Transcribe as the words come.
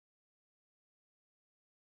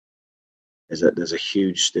there's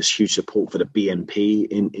huge support for the BNP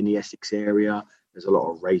in the Essex area. There's a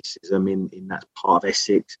lot of racism in that part of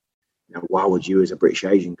Essex. Why would you as a British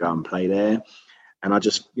Asian go and play there? And I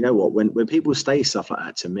just, when people say stuff like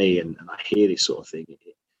that to me and I hear this sort of thing,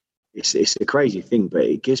 it's a crazy thing, but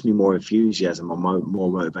it gives me more enthusiasm and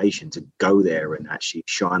more motivation to go there and actually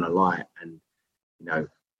shine a light and,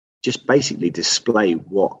 just basically display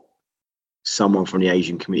what someone from the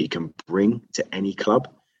Asian community can bring to any club.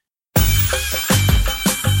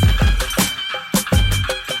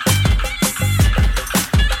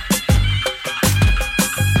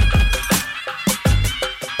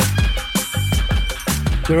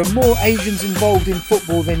 There are more Asians involved in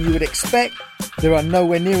football than you would expect. There are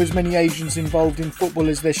nowhere near as many Asians involved in football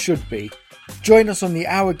as there should be. Join us on the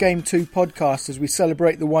Our Game 2 podcast as we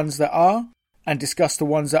celebrate the ones that are and discuss the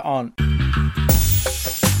ones that aren't.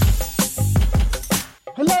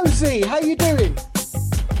 Hello Z, how you doing?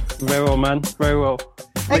 Very well, man. Very well.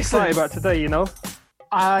 I'm excited about today,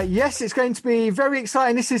 Yes, it's going to be very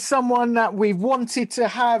exciting. This is someone that we've wanted to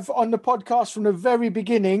have on the podcast from the very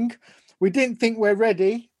beginning. We didn't think we're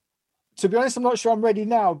ready. To be honest, I'm not sure I'm ready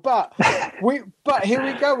now, but here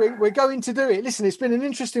we go. We're going to do it. Listen, it's been an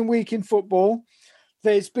interesting week in football.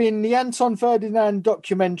 There's been the Anton Ferdinand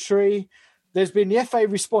documentary. There's been the FA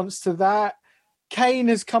response to that. Kane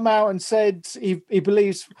has come out and said he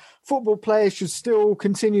believes football players should still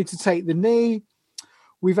continue to take the knee.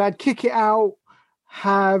 We've had Kick It Out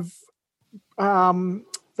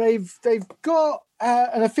they've got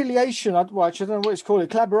an affiliation, I don't know what it's called, a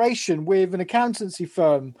collaboration with an accountancy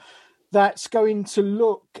firm that's going to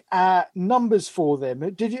look at numbers for them.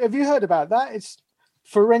 Have you heard about that? It's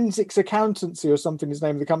Forensics Accountancy or something is the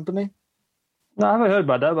name of the company. No, I haven't heard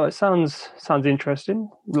about that, but it sounds interesting.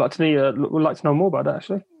 We'd like to know more about that,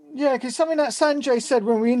 actually. Yeah, because something that Sanjay said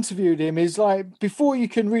when we interviewed him is like, before you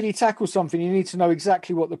can really tackle something, you need to know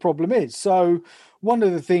exactly what the problem is. So one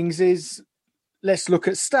of the things is, let's look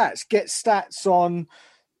at stats, get stats on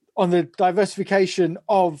the diversification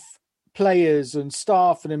of players and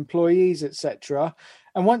staff and employees, etc.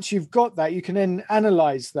 And once you've got that, you can then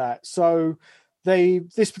analyze that. So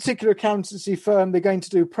this particular accountancy firm, they're going to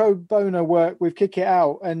do pro bono work with Kick It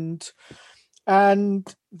Out, and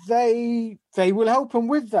they will help them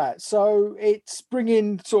with that. So it's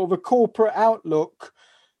bringing sort of a corporate outlook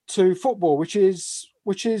to football, which is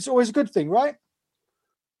always a good thing, right?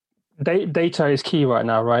 Data is key right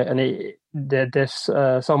now, right? And there's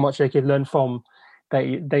so much they can learn from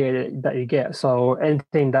data that you get. So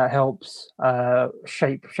anything that helps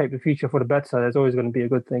shape the future for the better is always going to be a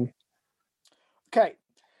good thing. Okay,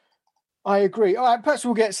 I agree. All right, perhaps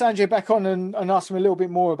we'll get Sanjay back on and ask him a little bit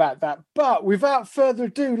more about that. But without further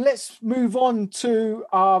ado, let's move on to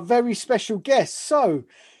our very special guest. So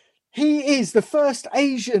he is the first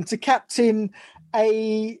Asian to captain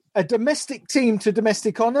a domestic team to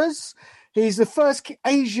domestic honours. He's the first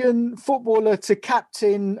Asian footballer to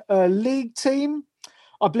captain a league team.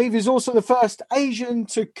 I believe he's also the first Asian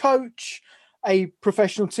to coach a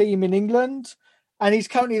professional team in England. And he's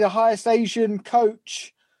currently the highest Asian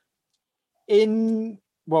coach in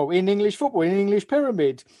English football, in English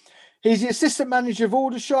Pyramid. He's the assistant manager of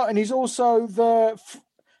Aldershot, and he's also the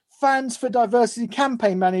Fans for Diversity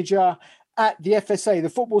campaign manager at the FSA, the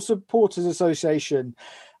Football Supporters Association.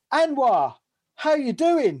 Anwar, how are you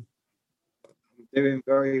doing? Doing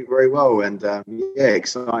very, very well, and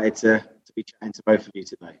excited to be chatting to both of you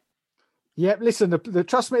today. Yep, listen,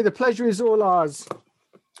 trust me, the pleasure is all ours.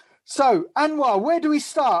 So, Anwar, where do we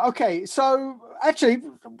start? Okay, so actually,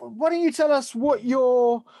 why don't you tell us what I'm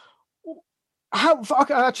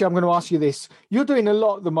going to ask you this. You're doing a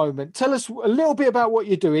lot at the moment. Tell us a little bit about what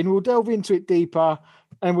you're doing. We'll delve into it deeper,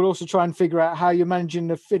 and we'll also try and figure out how you're managing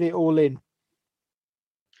to fit it all in.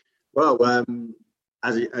 Well,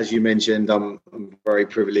 as you mentioned, I'm very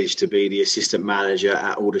privileged to be the assistant manager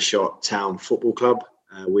at Aldershot Town Football Club.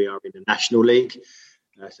 We are in the National League.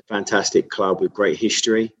 It's a fantastic club with great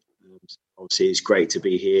history. Obviously, it's great to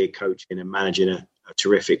be here coaching and managing a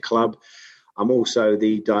terrific club. I'm also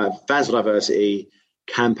the Fans for Diversity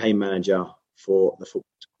campaign manager for the Football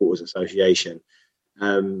Supporters Association.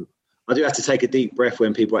 I do have to take a deep breath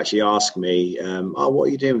when people actually ask me, what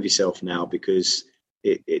are you doing with yourself now? Because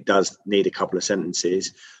it does need a couple of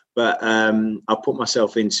sentences. But I put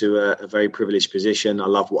myself into a very privileged position. I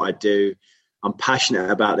love what I do. I'm passionate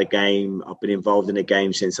about the game. I've been involved in the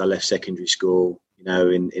game since I left secondary school, in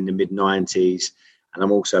the mid-90s. And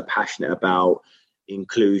I'm also passionate about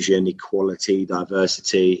inclusion, equality,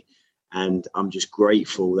 diversity. And I'm just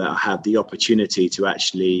grateful that I have the opportunity to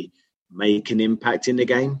actually make an impact in the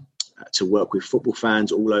game. to work with football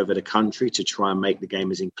fans all over the country to try and make the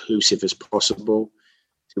game as inclusive as possible,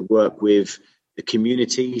 to work with the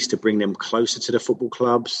communities to bring them closer to the football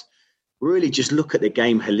clubs, really just look at the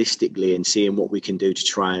game holistically and seeing what we can do to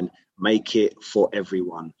try and make it for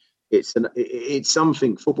everyone. It's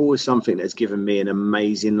something, football is something that's given me an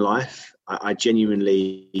amazing life. I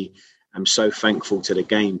genuinely am so thankful to the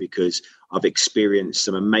game because I've experienced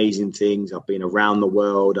some amazing things. I've been around the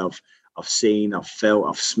world. I've seen, I've felt,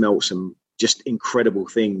 I've smelt some just incredible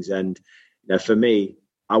things. And for me,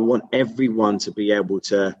 I want everyone to be able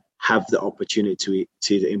to have the opportunity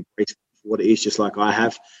to embrace what it is, just like I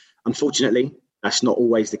have. Unfortunately, that's not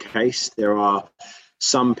always the case. There are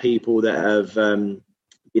some people that have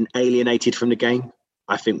been alienated from the game.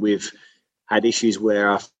 I think we've had issues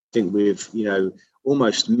where I think we've,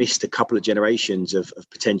 almost missed a couple of generations of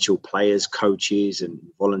potential players, coaches and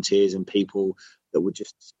volunteers and people that would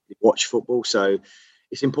just watch football. So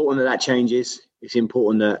it's important that changes. It's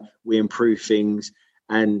important that we improve things.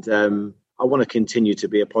 And I want to continue to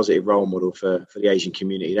be a positive role model for the Asian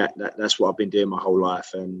community. That's what I've been doing my whole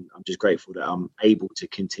life. And I'm just grateful that I'm able to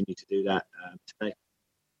continue to do that today.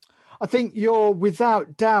 I think you're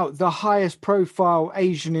without doubt the highest profile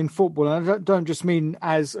Asian in football. And I don't just mean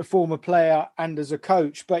as a former player and as a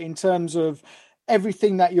coach, but in terms of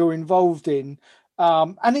everything that you're involved in.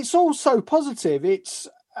 And it's all so positive.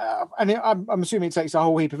 I'm assuming it takes a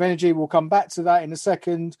whole heap of energy. We'll come back to that in a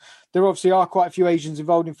second. There obviously are quite a few Asians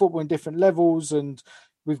involved in football in different levels. And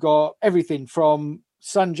we've got everything from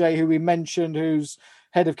Sanjay, who we mentioned, who's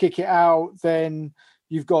head of Kick It Out. Then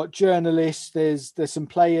you've got journalists, there's some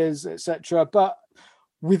players, etc. But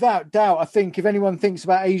without doubt, I think if anyone thinks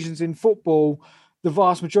about Asians in football, the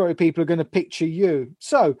vast majority of people are going to picture you.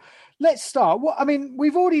 So let's start.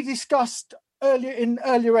 We've already discussed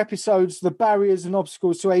earlier episodes the barriers and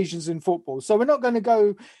obstacles to Asians in football. So we're not going to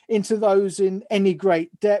go into those in any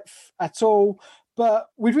great depth at all. But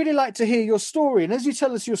we'd really like to hear your story. And as you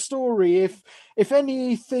tell us your story, if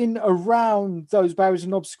anything around those barriers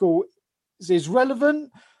and obstacles is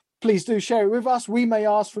relevant, please do share it with us. We may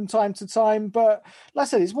ask from time to time, but like I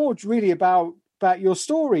said, it's more really about your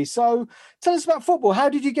story. So tell us about football. How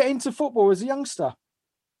did you get into football as a youngster?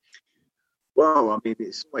 Well,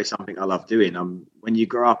 it's always something I love doing. When you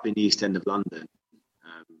grow up in the East End of London,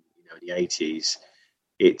 in the 80s,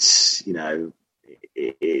 it's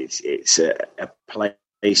a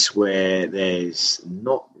place where there's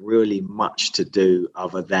not really much to do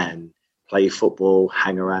other than play football,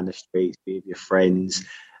 hang around the streets, be with your friends.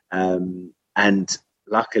 And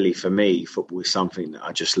luckily for me, football is something that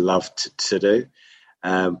I just loved to do.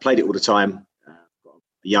 Played it all the time. Got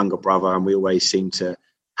a younger brother, and we always seemed to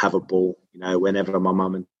have a ball. Whenever my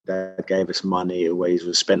mum and dad gave us money, it always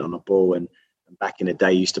was spent on a ball. And back in the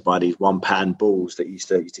day, used to buy these £1 balls that used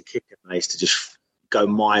to kick, and they used to just go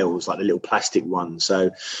miles, like the little plastic ones.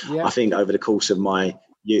 So yeah. I think over the course of my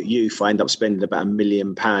youth, I end up spending about £1 million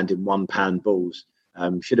in £1 balls.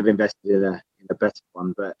 Should have invested in a better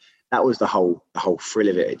one, but that was the whole thrill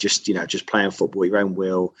of it. Just playing football, your own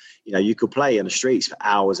will. You could play on the streets for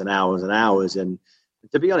hours and hours and hours. And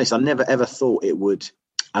to be honest, I never ever thought it would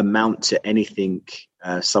amount to anything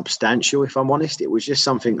substantial. If I'm honest, it was just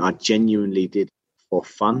something I genuinely did for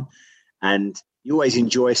fun. And you always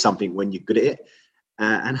enjoy something when you're good at it.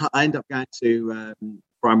 And I ended up going to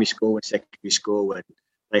primary school and secondary school, and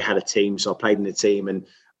they had a team, so I played in the team. And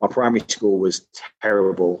my primary school was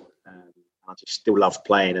terrible. I just still loved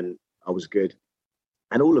playing, and I was good.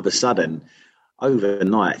 And all of a sudden,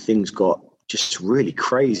 overnight, things got just really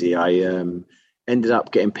crazy. I ended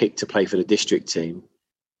up getting picked to play for the district team,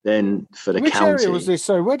 then for the Which county. Which area was this?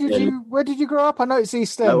 So where did you grow up? I know it's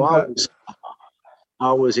East End. No,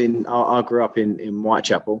 I grew up in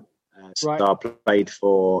Whitechapel. So right. I played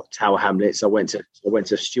for Tower Hamlets. I went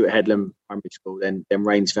to Stuart Headland Primary School, then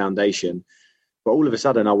Rains Foundation. But all of a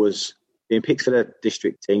sudden, I was being picked for the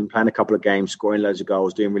district team, playing a couple of games, scoring loads of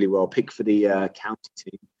goals, doing really well. Picked for the county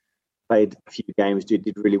team, played a few games,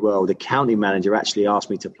 did really well. The county manager actually asked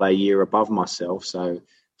me to play a year above myself. So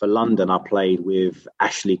for London, I played with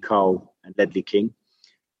Ashley Cole and Ledley King,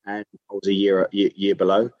 and I was a year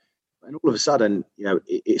below. And all of a sudden,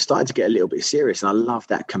 it started to get a little bit serious. And I love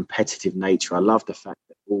that competitive nature. I love the fact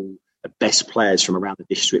that all the best players from around the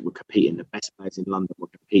district were competing. The best players in London were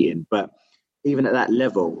competing. But even at that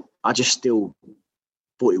level, I just still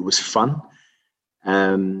thought it was fun.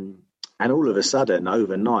 And all of a sudden,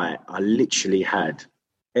 overnight, I literally had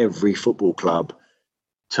every football club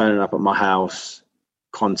turning up at my house,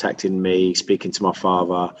 contacting me, speaking to my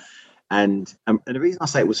father. And the reason I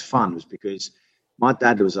say it was fun was because my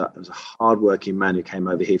dad was a hard-working man who came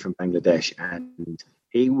over here from Bangladesh, and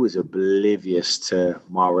he was oblivious to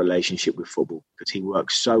my relationship with football because he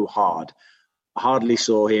worked so hard. I hardly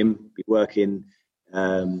saw him be working,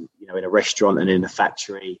 in a restaurant and in a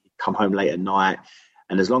factory. He'd come home late at night,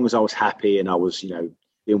 and as long as I was happy and I was, doing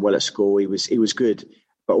well at school, he was good.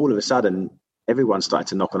 But all of a sudden, everyone started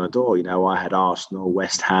to knock on the door. I had Arsenal,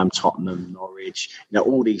 West Ham, Tottenham, Norwich,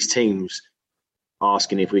 all these teams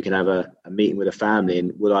asking if we could have a meeting with a family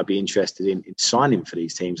and would I be interested in signing for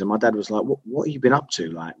these teams. And my dad was like, what have you been up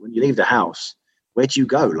to? Like, when you leave the house, where do you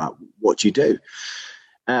go? Like, what do you do?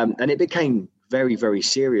 And it became very, very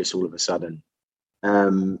serious all of a sudden.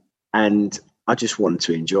 And I just wanted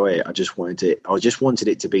to enjoy it. I just wanted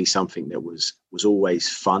it to be something that was always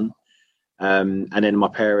fun. And then my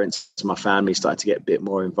parents, my family started to get a bit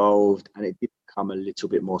more involved, and it did become a little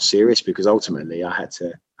bit more serious because ultimately I had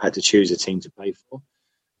to choose a team to play for.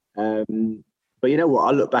 But you know what?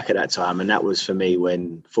 I look back at that time, and that was for me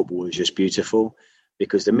when football was just beautiful,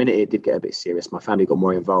 because the minute it did get a bit serious, my family got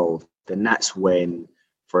more involved. Then that's when,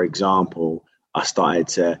 for example, I started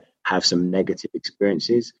to have some negative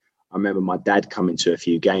experiences. I remember my dad coming to a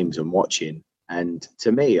few games and watching. And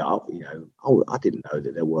to me, I didn't know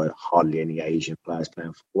that there were hardly any Asian players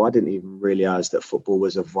playing football. I didn't even realise that football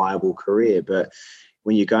was a viable career. But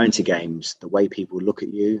when you go into games, the way people look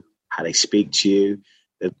at you, how they speak to you,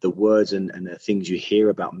 the words and the things you hear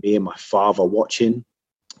about me and my father watching,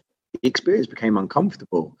 the experience became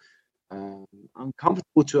uncomfortable.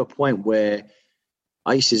 Uncomfortable to a point where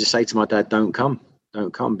I used to just say to my dad, don't come,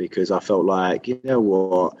 because I felt like, you know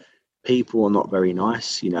what, people are not very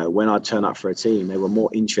nice. When I turn up for a team, they were more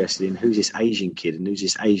interested in who's this Asian kid and who's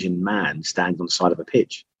this Asian man standing on the side of a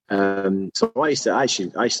pitch. So I used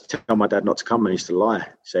to tell my dad not to come. I used to lie,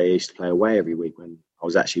 say I used to play away every week when I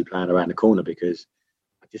was actually playing around the corner, because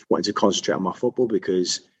I just wanted to concentrate on my football,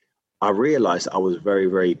 because I realised I was very,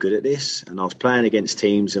 very good at this, and I was playing against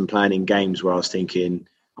teams and playing in games where I was thinking,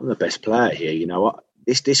 I'm the best player here. You know what?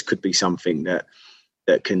 This could be something that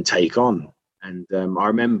can take on. And I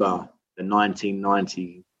remember the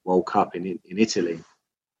 1990 World Cup in Italy.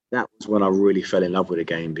 That was when I really fell in love with the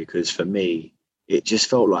game, because for me, it just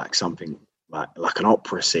felt like something like an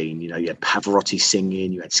opera scene. You had Pavarotti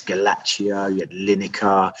singing, you had Scalaccio, you had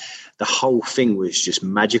Lineker. The whole thing was just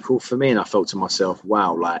magical for me. And I felt to myself,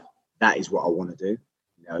 wow, like that is what I want to do.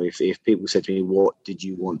 If people said to me, what did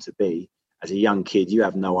you want to be? As a young kid, you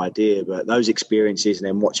have no idea. But those experiences and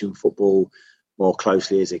then watching football more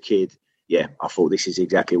closely as a kid, yeah, I thought this is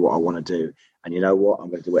exactly what I want to do. And you know what? I'm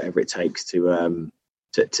going to do whatever it takes to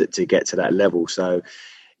get to that level. So,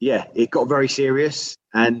 yeah, it got very serious.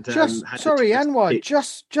 And Anwar,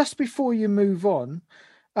 just before you move on,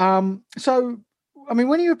 so I mean,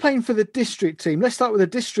 when you were playing for the district team, let's start with the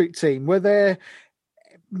district team. Were there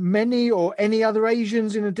many or any other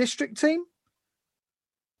Asians in a district team?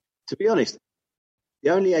 To be honest,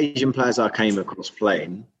 the only Asian players I came across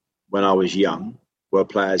playing when I was young were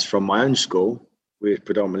players from my own school. We were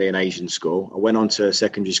predominantly an Asian school. I went on to a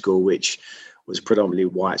secondary school, which was predominantly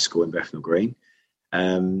white school in Bethnal Green.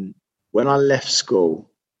 When I left school,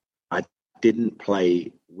 I didn't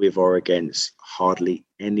play with or against hardly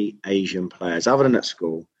any Asian players other than at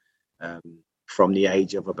school, from the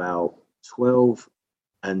age of about 12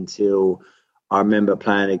 until I remember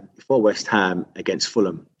playing for West Ham against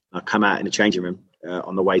Fulham. I come out in the changing room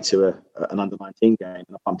on the way to an under-19 game, and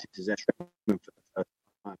I bumped into Zesh for the first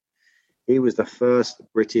time. He was the first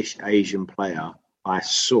British Asian player I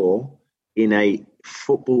saw in a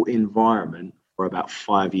football environment for about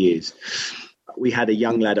 5 years. We had a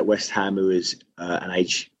young lad at West Ham who was an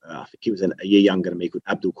age, I think he was a year younger than me, called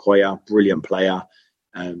Abdul Koya, brilliant player.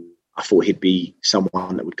 I thought he'd be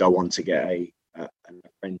someone that would go on to get an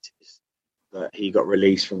apprentice, but he got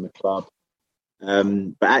released from the club.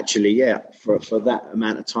 But actually, yeah, for that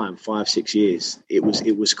amount of time, 5-6 years, it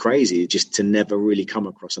was crazy just to never really come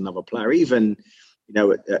across another player, even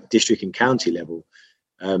at district and county level,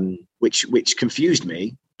 which confused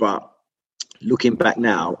me. But looking back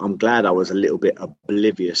now, I'm glad I was a little bit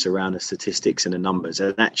oblivious around the statistics and the numbers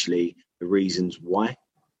and actually the reasons why.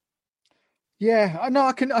 Yeah, I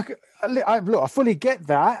know. I fully get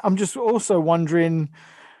that. I'm just also wondering,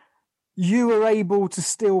 you were able to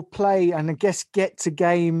still play and I guess get to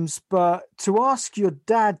games, but to ask your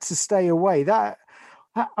dad to stay away,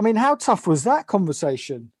 how tough was that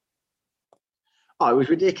conversation? Oh, it was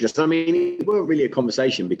ridiculous. I mean, it wasn't really a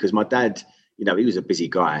conversation because my dad, he was a busy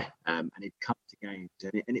guy, and he'd come to games,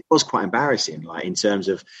 and it was quite embarrassing, like in terms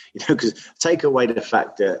of, because take away the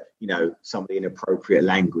fact that, some of the inappropriate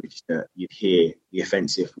language that you'd hear, the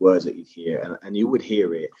offensive words that you'd hear, and you would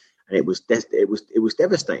hear it. And it was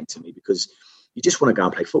devastating to me because you just want to go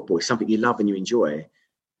and play football. It's something you love and you enjoy.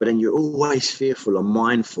 but then you're always fearful or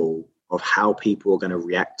mindful of how people are going to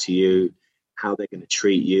react to you, how they're going to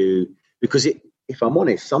treat you. Because if I'm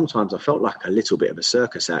honest, sometimes I felt like a little bit of a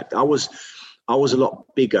circus act. I was a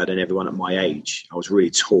lot bigger than everyone at my age. I was really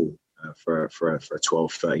tall for a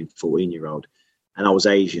 12, 13, 14-year-old. And I was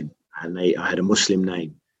Asian, and I had a Muslim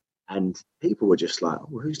name. And people were just like,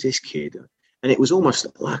 well, who's this kid? And it was almost,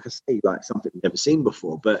 like I say, like something I'd never seen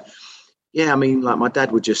before. But yeah, I mean, like my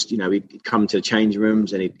dad would just, he'd come to the changing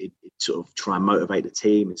rooms and he'd sort of try and motivate the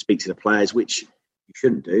team and speak to the players, which you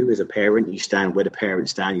shouldn't do as a parent. You stand where the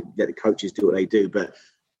parents stand, you let the coaches do what they do. But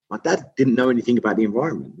my dad didn't know anything about the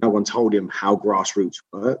environment. No one told him how grassroots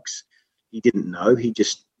works. He didn't know. He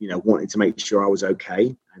just, wanted to make sure I was okay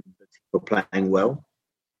and the team were playing well.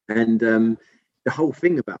 And the whole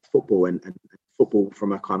thing about football and football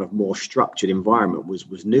from a kind of more structured environment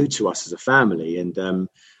was new to us as a family. And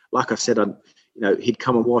like I said, he'd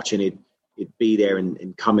come and watch, and he'd be there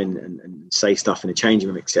and come in and say stuff in the changing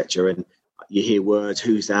room, etc. And you hear words,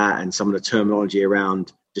 who's that? And some of the terminology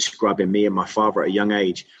around describing me and my father at a young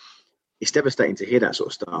age. It's devastating to hear that sort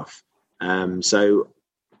of stuff. So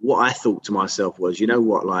what I thought to myself was, you know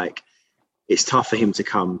what, like, it's tough for him to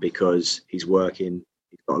come because he's working,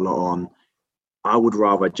 he's got a lot on. I would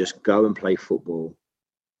rather just go and play football,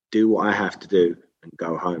 do what I have to do, and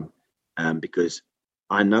go home. Because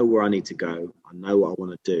I know where I need to go. I know what I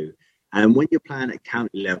want to do. And when you're playing at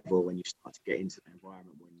county level, when you start to get into the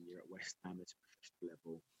environment, when you're at West Ham at professional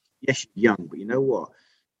level, yes, you're young, but you know what?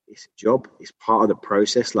 It's a job. It's part of the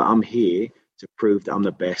process. Like, I'm here to prove that I'm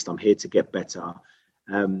the best. I'm here to get better.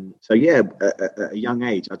 So yeah, at a young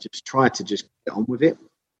age, I just tried to just get on with it,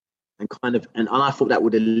 and I thought that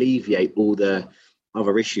would alleviate all the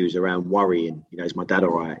other issues around worrying. Is my dad all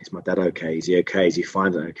right? Is my dad okay? Is he okay? Is he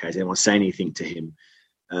finding it okay? Is anyone saying anything to him?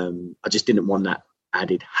 I just didn't want that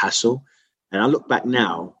added hassle. And I look back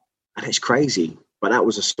now, and it's crazy, but that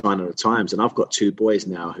was a sign of the times. And I've got two boys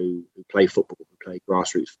now who play football, who play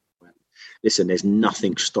grassroots football. Listen, there's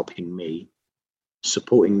nothing stopping me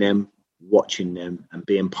supporting them, watching them, and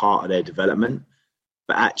being part of their development.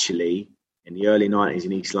 But actually, in the early 90s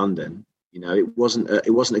in East London, it wasn't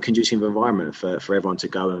a conducive environment for everyone to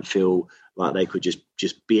go and feel like they could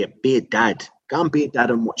just be a dad. Go and be a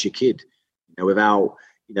dad and watch your kid, without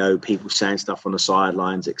people saying stuff on the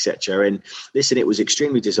sidelines, etc. And listen, it was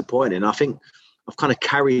extremely disappointing. I think I've kind of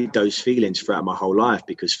carried those feelings throughout my whole life,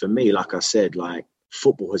 because for me, like I said, like,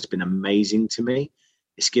 football has been amazing to me.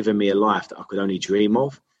 It's given me a life that I could only dream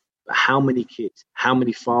of. But how many kids, how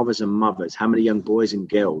many fathers and mothers, how many young boys and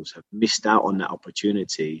girls have missed out on that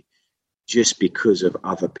opportunity just because of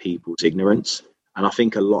other people's ignorance? And I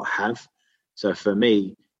think a lot have. So for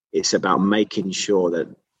me, it's about making sure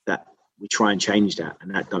that we try and change that,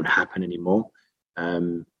 and that don't happen anymore.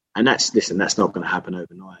 And that's not going to happen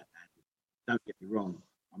overnight. And don't get me wrong,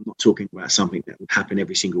 I'm not talking about something that would happen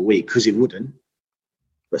every single week, because it wouldn't.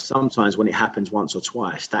 But sometimes when it happens once or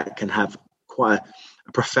twice, that can have quite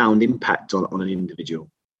a profound impact on an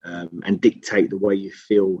individual, and dictate the way you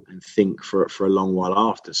feel and think for a long while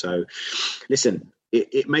after. So listen,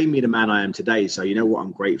 it made me the man I am today. So you know what,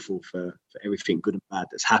 I'm grateful for everything good and bad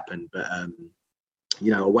that's happened. But,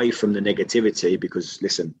 away from the negativity, because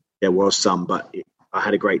listen, there was some, but I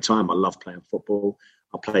had a great time. I loved playing football.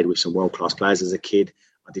 I played with some world-class players as a kid.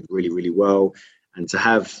 I did really, really well. And to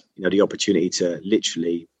have, the opportunity to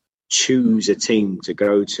literally choose a team to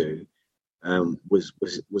go to,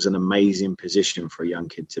 was an amazing position for a young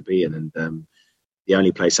kid to be in. And the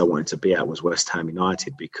only place I wanted to be at was West Ham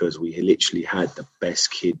United, because we literally had the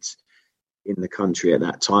best kids in the country at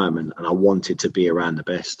that time, and I wanted to be around the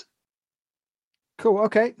best. Cool.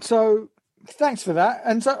 Okay. So thanks for that.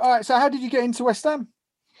 And so, all right. So how did you get into West Ham?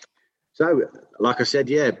 So, like I said,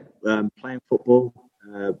 playing football.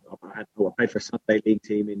 I played for a Sunday league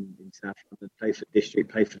team in South London, played for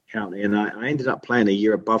district, played for the county, and I ended up playing a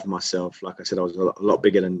year above myself. Like I said, I was a lot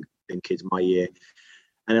bigger than kids my year.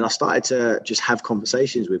 And then I started to just have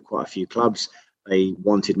conversations with quite a few clubs. They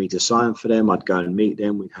wanted me to sign for them. I'd go and meet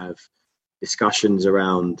them. We'd have discussions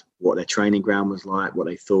around what their training ground was like, what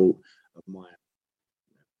they thought of my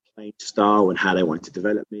playing style and how they wanted to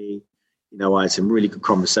develop me. I had some really good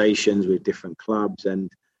conversations with different clubs,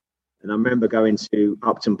 and I remember going to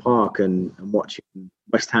Upton Park and watching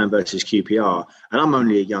West Ham versus QPR. And I'm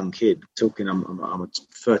only a young kid. I'm a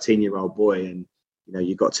 13-year-old boy, and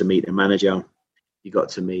you got to meet the manager, you got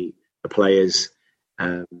to meet the players.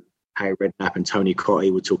 Harry Redknapp and Tony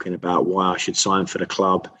Cottee were talking about why I should sign for the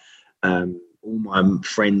club. All my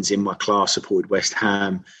friends in my class supported West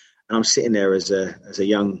Ham. And I'm sitting there as a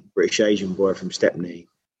young British Asian boy from Stepney,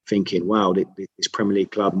 thinking, wow, this Premier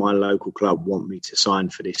League club, my local club, want me to sign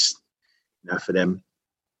for this, for them.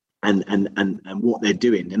 And what they're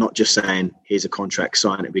doing, they're not just saying, here's a contract,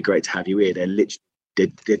 sign, it'd be great to have you here. They're literally,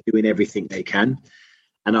 they're doing everything they can.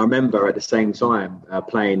 And I remember at the same time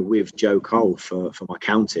playing with Joe Cole for my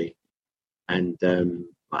county. And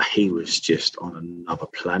he was just on another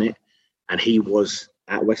planet. And he was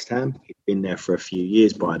at West Ham. He'd been there for a few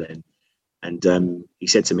years by then. And he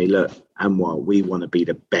said to me, look, Anwar, we want to be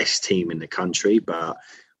the best team in the country, but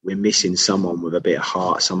we're missing someone with a bit of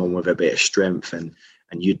heart, someone with a bit of strength, and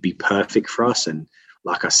you'd be perfect for us. And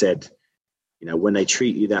like I said, when they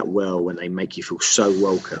treat you that well, when they make you feel so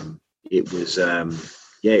welcome, it was,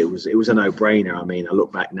 it was a no-brainer. I mean, I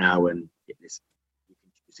look back now and you can choose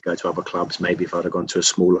to go to other clubs. Maybe if I'd have gone to a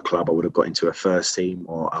smaller club, I would have got into a first team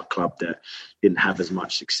or a club that didn't have as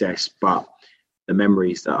much success. But the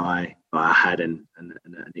memories that I had and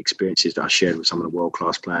the experiences that I shared with some of the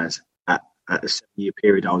world-class players at the 7-year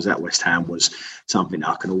period I was at West Ham was something that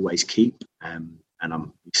I can always keep. And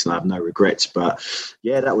I have no regrets. But,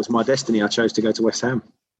 yeah, that was my destiny. I chose to go to West Ham.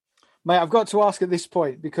 Mate, I've got to ask at this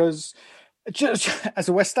point because just as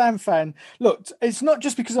a West Ham fan, look, it's not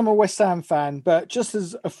just because I'm a West Ham fan, but just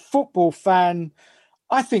as a football fan,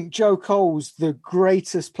 I think Joe Cole's the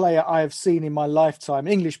greatest player I have seen in my lifetime,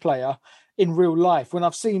 English player in real life. When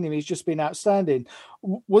I've seen him, he's just been outstanding.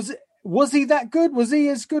 Was he that good? Was he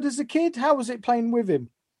as good as a kid? How was it playing with him?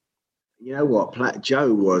 You know what?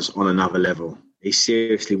 Joe was on another level. He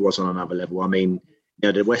seriously was on another level. I mean,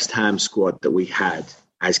 the West Ham squad that we had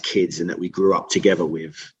as kids and that we grew up together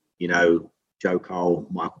with, Joe Cole,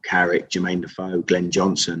 Michael Carrick, Jermaine Defoe, Glenn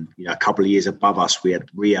Johnson. A couple of years above us, we had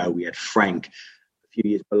Rio, we had Frank. A few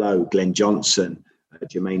years below, Glenn Johnson,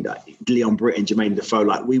 Leon Britton, Jermaine Defoe.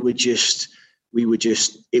 Like we were just,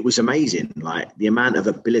 it was amazing. Like the amount of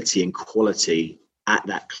ability and quality at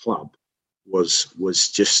that club was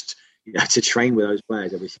just, to train with those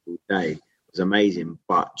players every single day was amazing.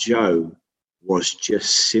 But Joe was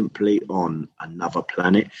just simply on another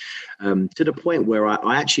planet, to the point where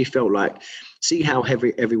I actually felt like, see how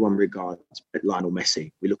everyone regards Lionel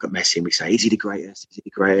Messi. We look at Messi and we say, is he the greatest? Is he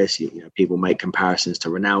the greatest? People make comparisons to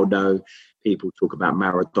Ronaldo. People talk about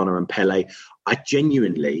Maradona and Pele. I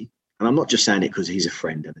genuinely, and I'm not just saying it because he's a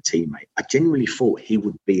friend and a teammate, I genuinely thought he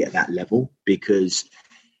would be at that level because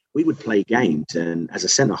we would play games and as a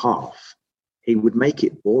centre-half, he would make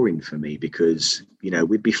it boring for me because,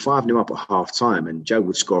 we'd be 5-0 up at half time and Joe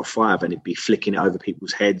would score 5 and he'd be flicking it over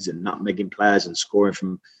people's heads and nutmegging players and scoring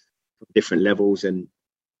from different levels. And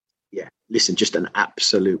yeah, listen, just an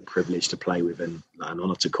absolute privilege to play with and an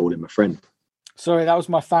honour to call him a friend. Sorry, that was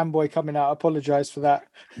my fanboy coming out. I apologise for that.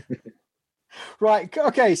 Right.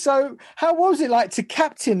 Okay. So what was it like to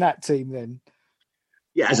captain that team then?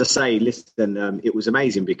 Yeah, as I say, listen, it was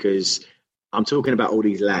amazing because I'm talking about all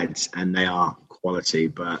these lads and they are quality.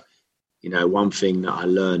 But, one thing that I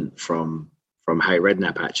learned from Harry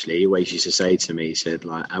Redknapp, actually, he always used to say to me, he said,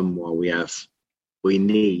 like, Anwar, we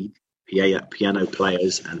need piano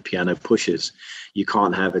players and piano pushers. You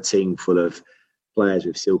can't have a team full of players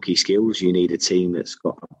with silky skills. You need a team that's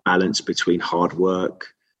got a balance between hard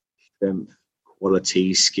work, strength,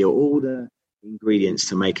 quality, skill, all the ingredients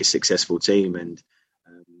to make a successful team. And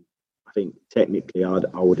I think technically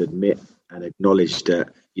I would admit and acknowledge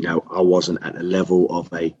that, I wasn't at the level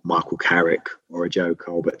of a Michael Carrick or a Joe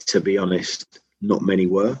Cole, but to be honest, not many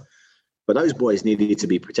were. But those boys needed to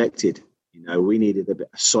be protected. We needed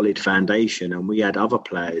a solid foundation, and we had other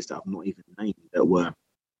players that I've not even named that were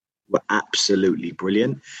absolutely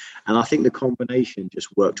brilliant. And I think the combination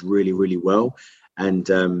just worked really, really well. And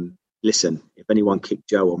listen, if anyone kicked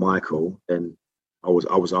Joe or Michael, then I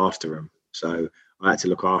was after him. So I had to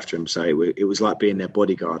look after him. So it was like being their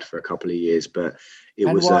bodyguard for a couple of years, but it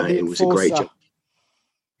was a great job.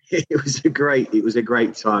 It was a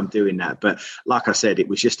great time doing that. But like I said, it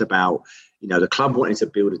was just about, the club wanted to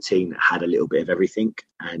build a team that had a little bit of everything.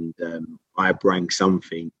 And I bring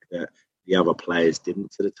something that the other players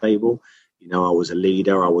didn't to the table. I was a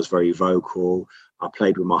leader. I was very vocal. I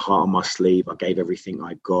played with my heart on my sleeve. I gave everything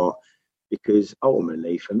I got because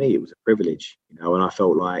ultimately for me, it was a privilege, and I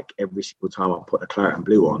felt like every single time I put the claret and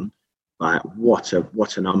blue on, like what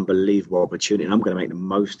an unbelievable opportunity. And I'm going to make the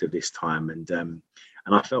most of this time. And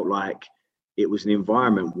I felt like it was an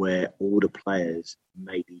environment where all the players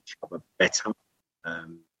made each other better.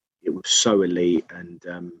 It was so elite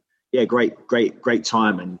and great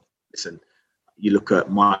time. And listen, you look at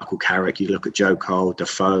Michael Carrick, you look at Joe Cole,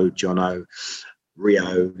 Defoe, Jono,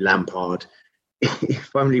 Rio, Lampard.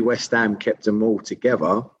 If only West Ham kept them all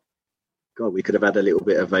together, God, we could have had a little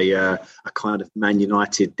bit of a kind of Man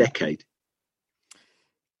United decade.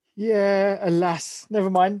 Yeah, alas, never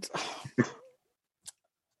mind.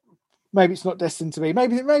 Maybe it's not destined to be.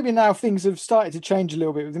 Maybe now things have started to change a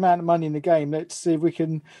little bit with the amount of money in the game. Let's see if we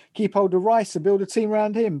can keep hold of Rice and build a team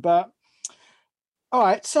around him. But all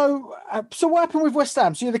right, so what happened with West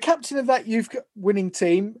Ham? So you're the captain of that youth winning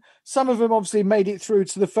team. Some of them obviously made it through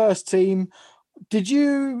to the first team. Did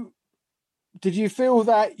you feel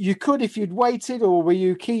that you could if you'd waited, or were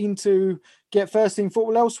you keen to get first team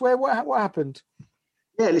football elsewhere? What happened?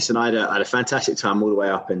 Yeah, listen, I had a fantastic time all the way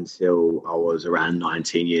up until I was around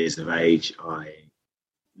 19 years of age.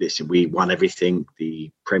 We won everything: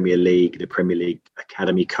 the Premier League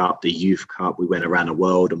Academy Cup, the Youth Cup. We went around the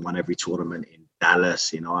world and won every tournament in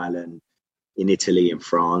Dallas, in Ireland, in Italy, in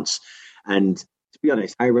France. And to be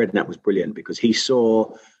honest, Harry Redknapp was brilliant because he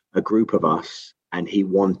saw a group of us and he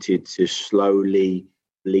wanted to slowly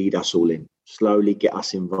lead us all in, slowly get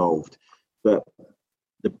us involved. But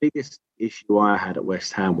the biggest issue I had at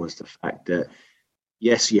West Ham was the fact that,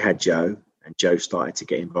 yes, you had Joe, and Joe started to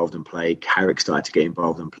get involved and play. Carrick started to get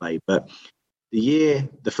involved and play. But the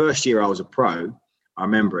first year I was a pro, I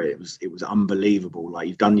remember it was unbelievable. Like,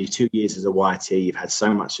 you've done your 2 years as a YT, you've had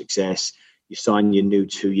so much success. You sign your new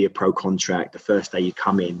 2-year pro contract. The first day you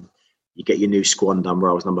come in, you get your new squad number.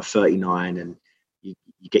 I was number 39, and you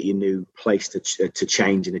get your new place to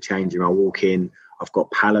change in the changing room. I walk in, I've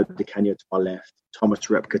got Paolo Di Canio to my left, Thomas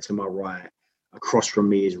Repka to my right. Across from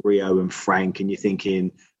me is Rio and Frank, and you're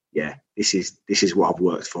thinking, yeah, this is what I've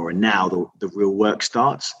worked for. And now the real work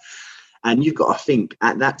starts. And you've got to think,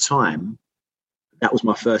 at that time, that was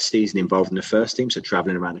my first season involved in the first team, so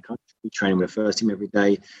travelling around the country, training with the first team every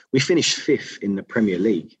day. We finished 5th in the Premier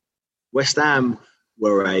League. West Ham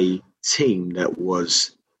were a team that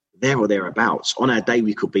was there or thereabouts. On our day,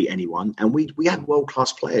 we could beat anyone, and we had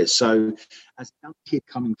world-class players. So as a young kid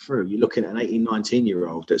coming through, you're looking at an 18,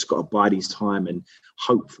 19-year-old that's got to bide his time and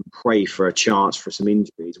hope and pray for a chance for some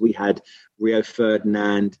injuries. We had Rio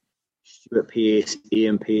Ferdinand, Stuart Pearce,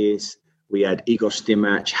 Ian Pearce. We had Igor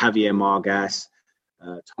Stimac, Javier Margas,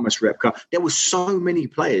 Thomas Repka. There were so many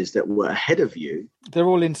players that were ahead of you. They're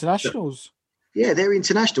all internationals. Yeah, they're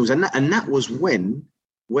internationals. And that was when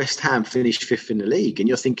West Ham finished 5th in the league. And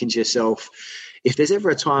you're thinking to yourself, if there's ever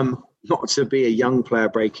a time not to be a young player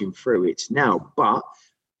breaking through, it's now. But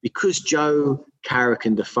because Joe, Carrick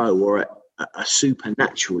and Defoe were at a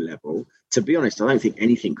supernatural level, to be honest, I don't think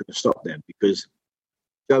anything could have stopped them, because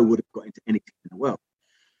Joe would have got into anything in the world.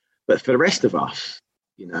 But for the rest of us,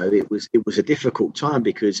 it was a difficult time,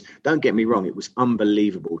 because don't get me wrong, it was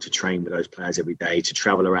unbelievable to train with those players every day, to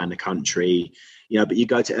travel around the country, but you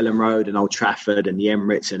go to Ellen Road and Old Trafford and the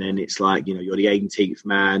Emirates, and then it's like, you're the 18th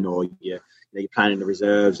man, or you're playing in the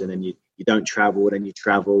reserves, and then you don't travel, then you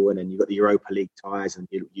travel, and then you've got the Europa League ties, and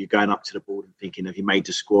you're going up to the board and thinking, have you made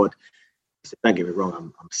the squad? So don't get me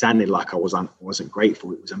wrong, I'm sounding like I wasn't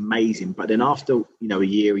grateful. It was amazing. But then after, a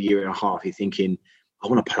year and a half, you're thinking, I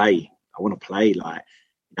want to play. Like,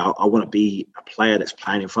 I want to be a player that's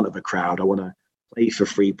playing in front of a crowd. I want to play for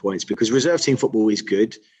 3 points, because reserve team football is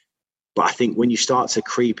good. But I think when you start to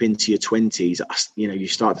creep into your 20s, you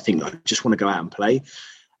start to think, I just want to go out and play.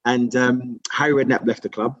 And Harry Redknapp left the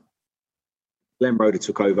club. Glenn Roeder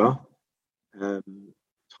took over.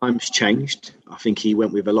 Times changed. I think he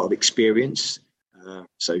went with a lot of experience.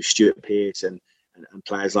 So Stuart Pearce and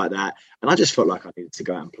players like that. And I just felt like I needed to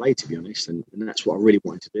go out and play, to be honest. And that's what I really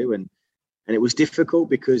wanted to do. And it was difficult,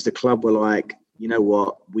 because the club were like, you know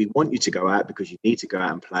what, we want you to go out because you need to go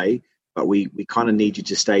out and play, but we kind of need you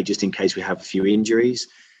to stay just in case we have a few injuries.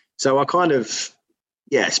 So I kind of,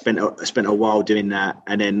 spent a while doing that.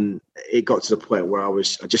 And then it got to the point where I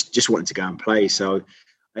just wanted to go and play. So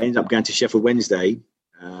I ended up going to Sheffield Wednesday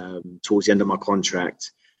towards the end of my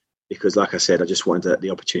contract, because, like I said, I just wanted the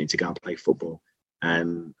opportunity to go and play football.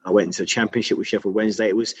 And I went into the Championship with Sheffield Wednesday.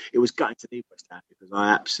 It was gutting to leave West Ham, because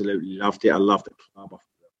I absolutely loved it. I loved the club.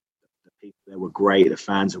 The people there were great. The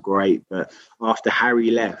fans were great. But after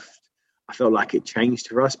Harry left, I felt like it changed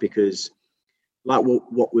for us, because, like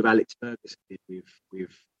what with Alex Ferguson did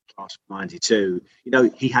with Class of 92,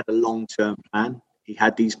 he had a long-term plan. He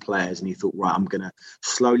had these players, and he thought, right, I'm going to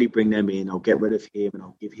slowly bring them in. I'll get rid of him, and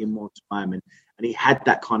I'll give him more time. And he had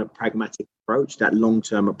that kind of pragmatic approach, that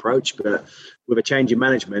long-term approach. But with a change in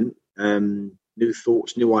management, new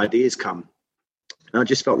thoughts, new ideas come. And I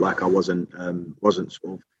just felt like I wasn't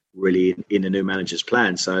sort of really in the new manager's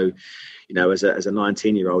plan. So, as a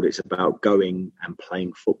 19-year-old, it's about going and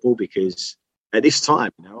playing football, because at this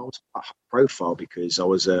time, I was a high profile, because I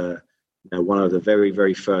was one of the very,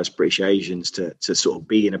 very first British Asians to sort of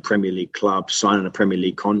be in a Premier League club, signing a Premier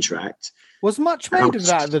League contract. Was much made of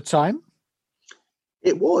that at the time?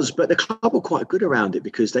 It was, but the club were quite good around it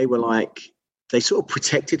because they sort of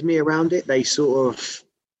protected me around it.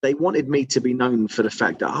 They wanted me to be known for the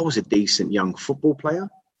fact that I was a decent young football player,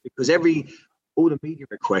 because all the media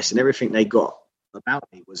requests and everything they got about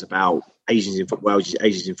me was about Asians in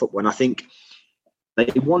football. And I think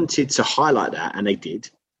they wanted to highlight that, and they did.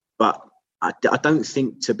 But I don't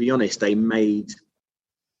think, to be honest, they made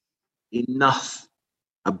enough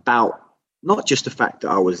about not just the fact that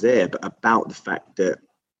I was there, but about the fact that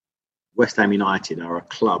West Ham United are a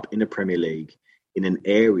club in the Premier League in an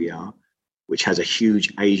area which has a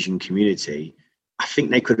huge Asian community. I think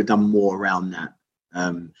they could have done more around that,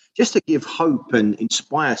 just to give hope and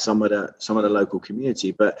inspire some of the local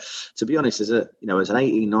community. But to be honest, as an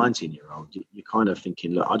 18, 19-year-old, you're kind of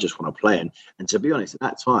thinking, look, I just want to play. And to be honest, at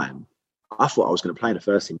that time, I thought I was going to play in the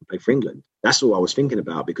first team and play for England. That's all I was thinking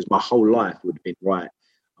about, because my whole life would have been, right,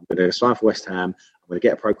 I'm going to sign for West Ham, I'm going to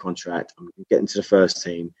get a pro contract, I'm going to get into the first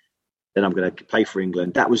team, then I'm going to play for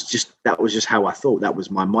England. That was just how I thought. That was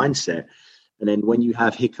my mindset. And then when you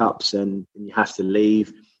have hiccups and you have to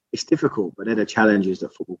leave, it's difficult, but they're the challenges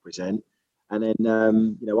that football present. And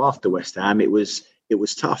then, after West Ham, it was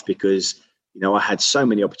tough because, I had so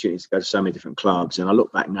many opportunities to go to so many different clubs. And I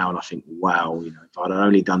look back now and I think, wow, if I'd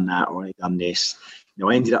only done that or only done this,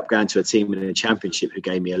 I ended up going to a team in the Championship who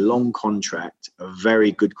gave me a long contract, a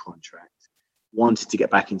very good contract, wanted to get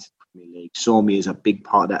back into the Premier League, saw me as a big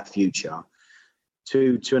part of that future.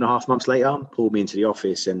 2.5 months later, pulled me into the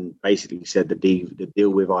office and basically said that the deal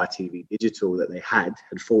with ITV Digital that they had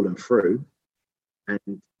fallen through,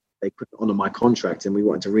 and they couldn't honour my contract, and we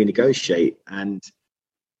wanted to renegotiate, and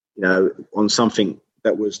on something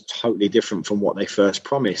that was totally different from what they first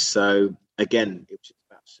promised. So again, it was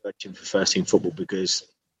about searching for first team football, because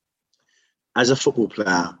as a football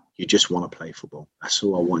player, you just want to play football. That's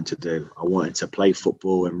all I wanted to do. I wanted to play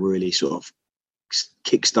football and really sort of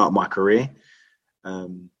kickstart my career.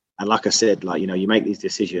 And like I said, you make these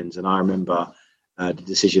decisions, and I remember the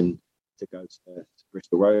decision to go to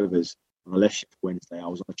Bristol Rovers. When I left Sheffield Wednesday, I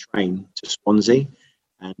was on a train to Swansea,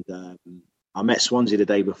 and I met Swansea the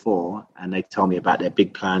day before, and they told me about their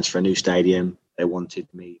big plans for a new stadium. They wanted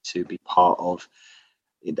me to be part of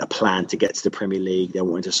a plan to get to the Premier League. They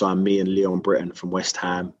wanted to sign me and Leon Britton from West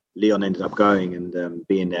Ham. Leon ended up going and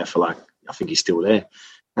being there for I think he's still there.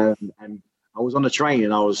 And I was on the train,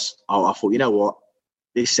 and I thought, you know what?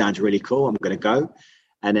 This sounds really cool. I'm going to go.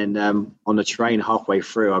 And then on the train, halfway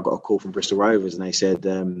through, I got a call from Bristol Rovers, and they said,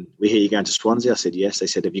 we hear you going to Swansea. I said, yes. They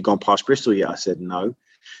said, have you gone past Bristol yet? I said, no.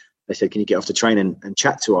 They said, can you get off the train and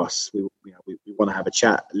chat to us? We want to have a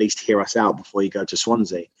chat, at least hear us out before you go to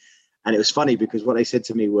Swansea. And it was funny because what they said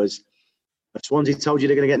to me was, if Swansea told you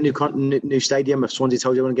they're going to get a new stadium, if Swansea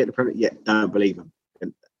told you they want to get the Premier League, yeah, don't believe them.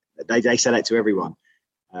 And they say that to everyone.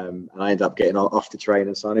 And I ended up getting off the train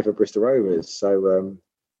and signing for Bristol Rovers. So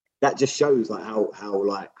that just shows how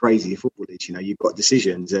crazy football is. You've got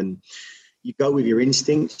decisions, and you go with your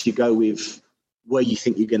instincts. You go with where you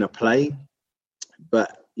think you're going to play.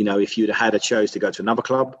 But if you'd have had a choice to go to another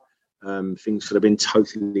club, things would have been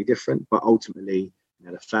totally different. But ultimately,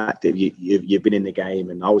 the fact that you've been in the game,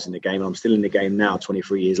 and I was in the game, and I'm still in the game now,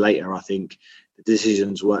 23 years later, I think the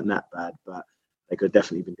decisions weren't that bad, but they could have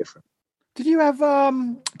definitely been different. Did you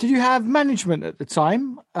have management at the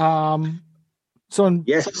time? Yes,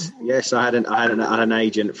 I had an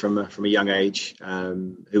agent from a young age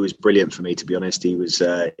who was brilliant for me. To be honest, he was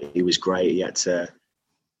great. He had to.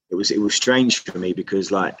 It was strange for me because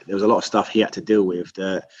there was a lot of stuff he had to deal with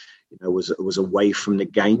that was away from the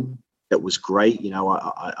game. That was great.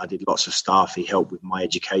 I did lots of stuff. He helped with my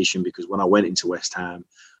education because when I went into West Ham,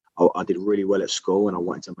 I did really well at school, and I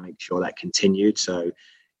wanted to make sure that continued. So.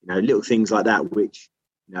 Little things like that, which,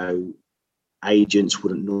 agents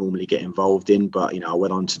wouldn't normally get involved in. But, I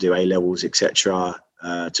went on to do A-levels, etc.,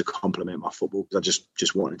 to complement my football because I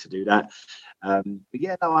just wanted to do that. I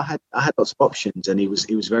had lots of options, and he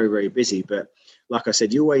was very, very busy. But like I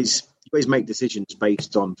said, you always make decisions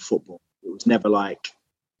based on football. It was never like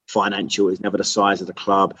financial. It was never the size of the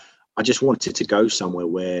club. I just wanted to go somewhere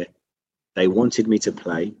where they wanted me to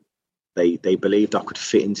play. They believed I could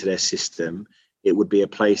fit into their system. It would be a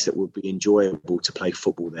place that would be enjoyable to play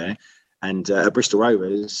football there. And at Bristol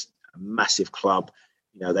Rovers, a massive club,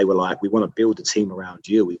 they were like, we want to build a team around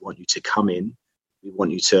you. We want you to come in. We want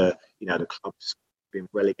you to, the club's been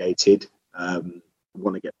relegated. We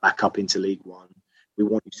want to get back up into League One. We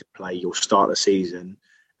want you to play. You'll start the season.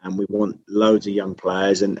 And we want loads of young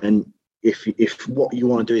players. And if what you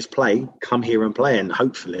want to do is play, come here and play. And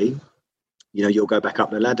hopefully, you'll go back up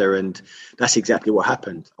the ladder. And that's exactly what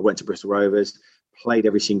happened. I went to Bristol Rovers, played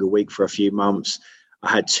every single week for a few months. I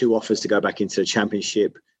had 2 offers to go back into the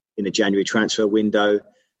Championship in the January transfer window.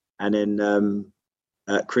 And then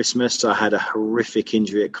at Christmas, I had a horrific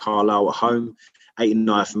injury at Carlisle at home.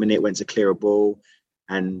 89th minute, went to clear a ball.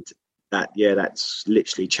 And that's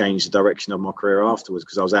literally changed the direction of my career afterwards,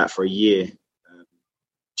 because I was out for a year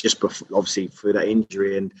just before, obviously, through that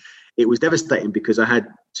injury. And it was devastating because I had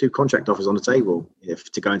 2 contract offers on the table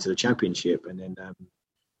to go into the Championship. And then,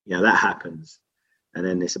 that happens. And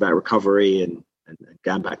then it's about recovery and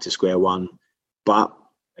going back to square one. But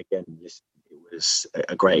again, it was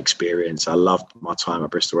a great experience. I loved my time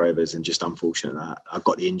at Bristol Rovers, and just unfortunate that I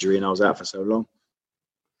got the injury and I was out for so long.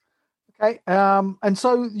 Okay, and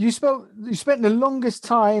so you spent the longest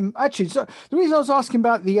time. Actually, so the reason I was asking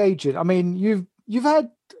about the agent, I mean, you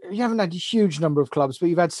haven't had a huge number of clubs, but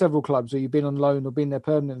you've had several clubs where you've been on loan or been there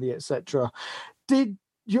permanently, etc. Did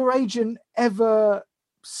your agent ever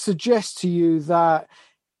suggest to you that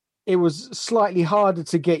it was slightly harder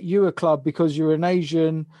to get you a club because you're an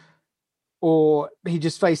Asian, or he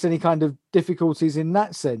just faced any kind of difficulties in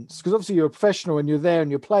that sense? Because obviously you're a professional and you're there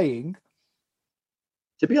and you're playing.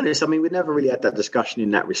 To be honest, I mean, we never really had that discussion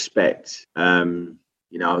in that respect.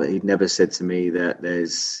 He'd never said to me that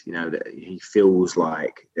there's, that he feels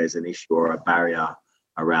like there's an issue or a barrier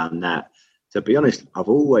around that. To be honest, I've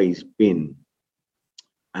always been,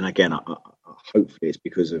 and again, hopefully it's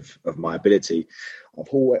because of my ability, I've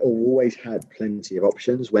always had plenty of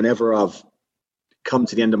options. Whenever I've come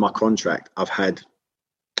to the end of my contract, I've had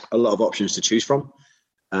a lot of options to choose from.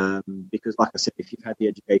 Because like I said, if you've had the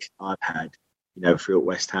education I've had, through at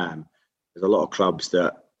West Ham, there's a lot of clubs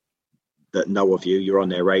that know of you. You're on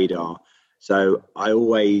their radar. So I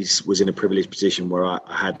always was in a privileged position where I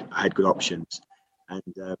had good options.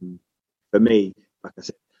 And for me, like I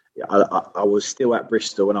said, I was still at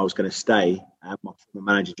Bristol and I was going to stay. My former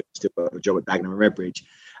manager still got a job at Dagenham and Redbridge.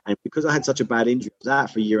 And because I had such a bad injury, I was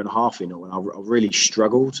out for a year and a half, and I really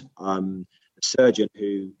struggled. The surgeon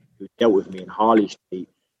who dealt with me in Harley Street,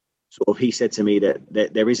 he said to me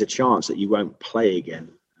that there is a chance that you won't play again,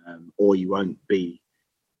 or you won't be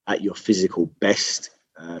at your physical best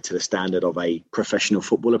to the standard of a professional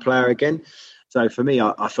footballer player again. So for me,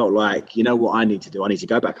 I felt like, what I need to do? I need to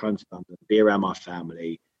go back home to London, be around my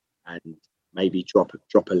family, and maybe drop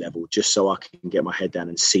a level, just so I can get my head down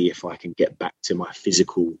and see if I can get back to my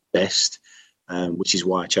physical best, which is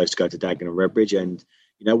why I chose to go to Dagenham and Redbridge. And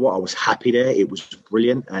you know what? I was happy there. It was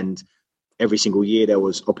brilliant. And every single year there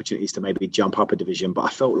was opportunities to maybe jump up a division, but I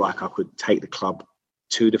felt like I could take the club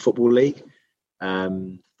to the Football League.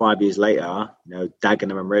 5 years later,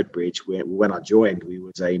 Dagenham and Redbridge, when I joined, we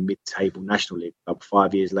was a mid-table National League club.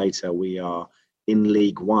 5 years later, we are in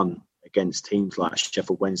League One against teams like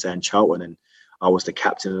Sheffield Wednesday and Charlton, and I was the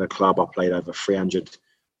captain of the club. I played over 300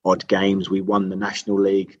 odd games. We won the National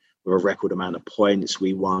League with a record amount of points.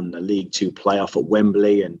 We won the League Two playoff at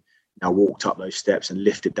Wembley, and I walked up those steps and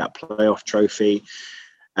lifted that playoff trophy.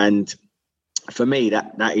 And for me,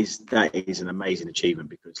 that is an amazing achievement,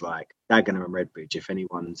 because like Dagenham and Redbridge, if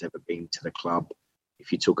anyone's ever been to the club,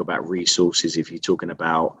 if you talk about resources, if you're talking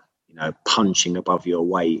about, punching above your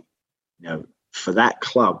weight, for that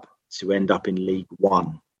club to end up in League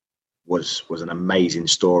One was an amazing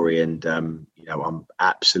story. And, I'm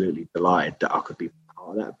absolutely delighted that I could be part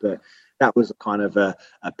of that. But that was kind of a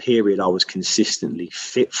period I was consistently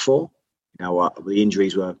fit for. The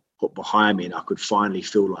injuries were put behind me and I could finally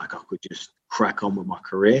feel like I could just crack on with my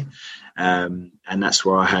career. And that's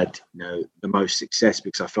where I had, the most success,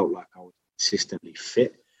 because I felt like I was consistently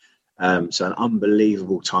fit. So an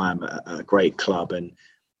unbelievable time at a great club. And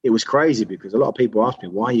it was crazy because a lot of people asked me,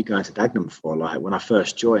 why are you going to Dagenham for? Like when I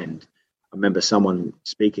first joined, I remember someone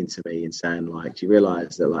speaking to me and saying, like, do you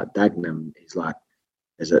realise that like Dagenham is like,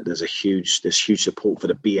 there's huge support for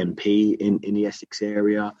the BNP in the Essex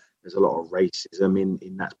area. There's a lot of racism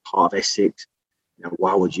in that part of Essex.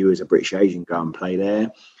 Why would you as a British Asian go and play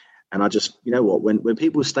there? And I just, when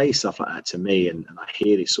people say stuff like that to me and I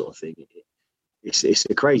hear this sort of thing, it's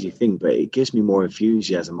a crazy thing, but it gives me more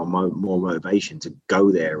enthusiasm and more motivation to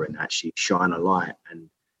go there and actually shine a light and,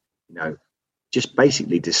 just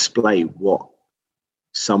basically display what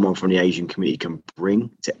someone from the Asian community can bring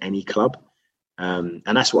to any club. And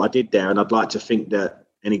that's what I did there. And I'd like to think that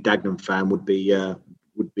any Dagenham fan would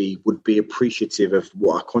be appreciative of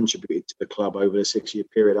what I contributed to the club over the 6-year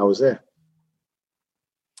period I was there.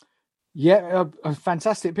 Yeah, a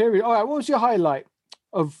fantastic period. All right, what was your highlight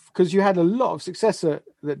because you had a lot of success at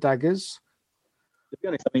Daggers? To be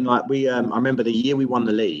honest, I mean, like I remember the year we won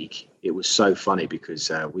the league. It was so funny because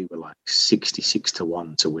we were like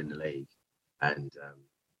 66-1 to win the league, and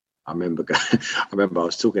I remember I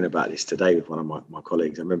was talking about this today with one of my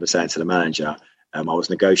colleagues. I remember saying to the manager, I was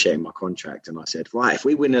negotiating my contract, and I said, right, if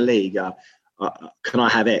we win the league, can I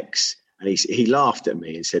have X? And he laughed at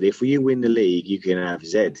me and said, if you win the league, you can have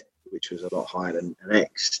Z, which was a lot higher than an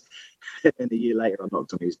X. And a year later, I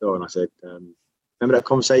knocked on his door and I said, remember that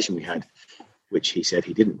conversation we had? Which he said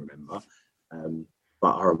he didn't remember.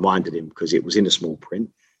 But I reminded him because it was in the small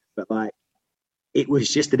print. But like, it was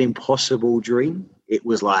just an impossible dream. It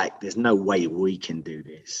was like, there's no way we can do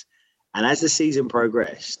this. And as the season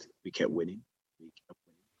progressed, we kept winning.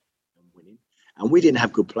 And we didn't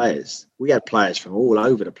have good players. We had players from all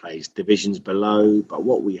over the place, divisions below. But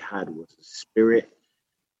what we had was a spirit,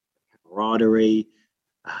 camaraderie.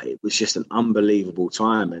 It was just an unbelievable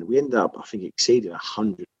time. And we ended up, I think, exceeding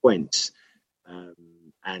 100 points.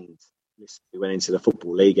 And we went into the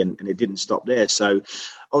Football League and it didn't stop there. So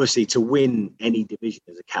obviously to win any division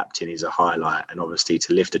as a captain is a highlight. And obviously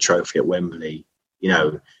to lift a trophy at Wembley, you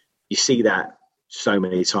know, you see that so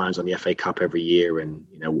many times on the FA Cup every year, and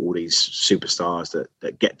you know, all these superstars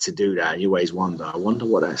that get to do that. You always wonder, I wonder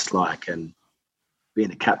what that's like. And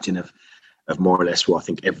being a captain of more or less what I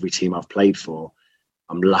think every team I've played for,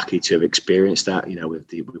 I'm lucky to have experienced that, you know,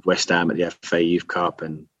 with West Ham at the FA Youth Cup,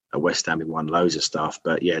 and at West Ham we won loads of stuff.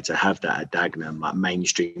 But yeah, to have that at Dagenham, like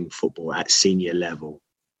mainstream football at senior level,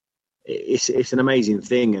 it's an amazing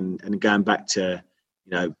thing. And going back to,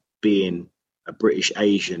 you know, being a British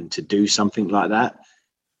Asian to do something like that,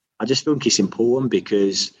 I just think it's important,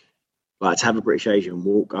 because like to have a British Asian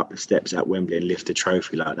walk up the steps at Wembley and lift a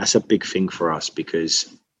trophy, like that's a big thing for us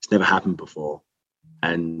because it's never happened before.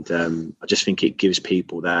 And I just think it gives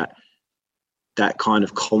people that kind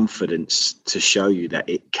of confidence to show you that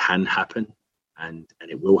it can happen, and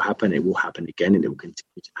it will happen. It will happen again, and it will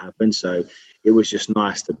continue to happen. So it was just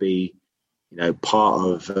nice to be, you know, part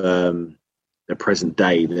of the present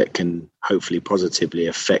day that can hopefully positively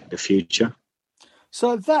affect the future.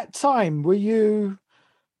 So at that time, were you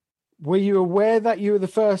aware that you were the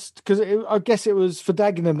first? Because I guess it was for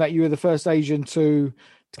Dagenham that you were the first Asian to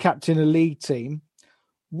captain a league team.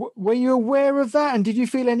 Were you aware of that? And did you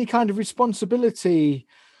feel any kind of responsibility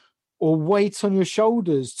or weight on your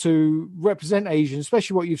shoulders to represent Asians,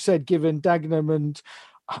 especially what you've said, given Dagenham? And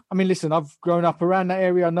I mean, listen, I've grown up around that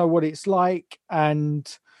area. I know what it's like. And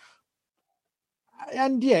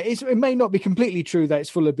yeah, it may not be completely true that it's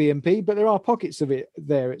full of BNP, but there are pockets of it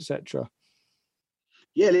there, etc.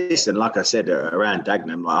 Yeah, listen, like I said, around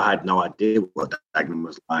Dagenham, like, I had no idea what Dagenham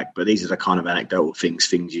was like, but these are the kind of anecdotal things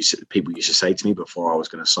people used to say to me before I was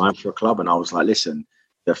going to sign for a club. And I was like, listen,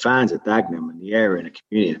 the fans at Dagenham and the area and the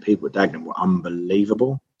community and the people at Dagenham were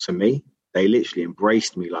unbelievable to me. They literally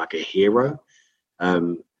embraced me like a hero.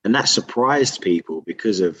 And that surprised people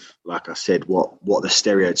because of, like I said, what the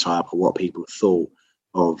stereotype or what people thought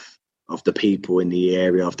of the people in the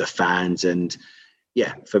area, of the fans. And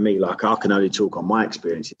yeah, for me, like, I can only talk on my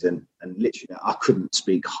experiences, and literally I couldn't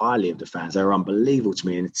speak highly of the fans. They were unbelievable to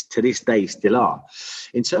me, and to this day still are.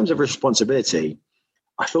 In terms of responsibility,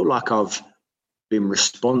 I feel like I've been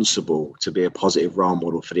responsible to be a positive role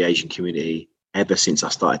model for the Asian community ever since I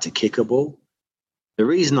started to kick a ball. The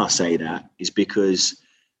reason I say that is because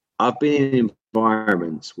I've been in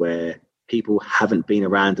environments where people haven't been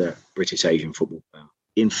around a British Asian football player.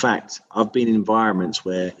 In fact, I've been in environments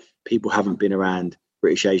where people haven't been around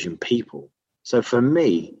British Asian people. So for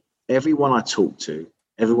me, everyone I talk to,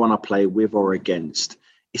 everyone I play with or against,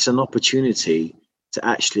 it's an opportunity to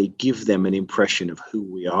actually give them an impression of who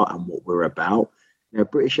we are and what we're about. You know,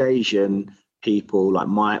 British Asian people, like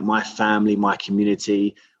my family, my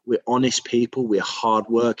community, we're honest people, we're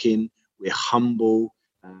hardworking, we're humble.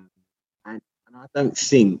 And I don't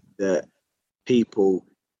think that people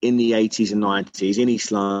in the 80s and 90s in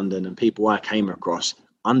East London and people I came across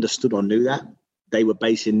understood or knew that. They were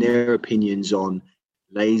basing their opinions on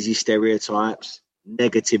lazy stereotypes,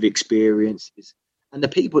 negative experiences, and the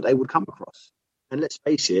people they would come across. And let's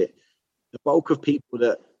face it, the bulk of people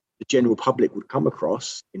that the general public would come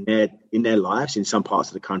across in their lives in some parts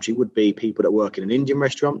of the country would be people that work in an Indian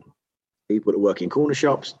restaurant, people that work in corner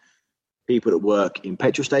shops, people that work in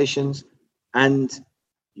petrol stations. And,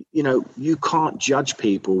 you know, you can't judge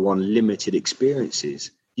people on limited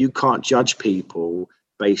experiences. You can't judge people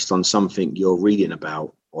based on something you're reading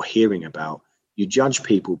about or hearing about. You judge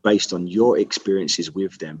people based on your experiences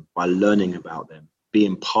with them, by learning about them,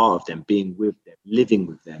 being part of them, being with them, living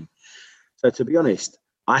with them. So to be honest,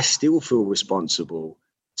 I still feel responsible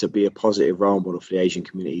to be a positive role model for the Asian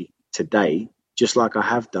community today, just like I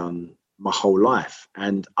have done my whole life.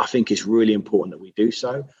 And I think it's really important that we do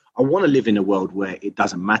so. I want to live in a world where it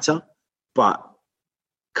doesn't matter, but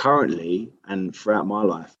currently and throughout my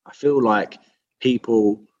life, I feel like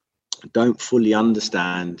people don't fully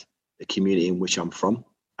understand the community in which I'm from.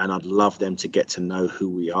 And I'd love them to get to know who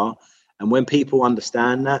we are. And when people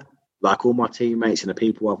understand that, like all my teammates and the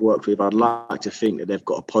people I've worked with, I'd like to think that they've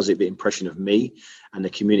got a positive impression of me and the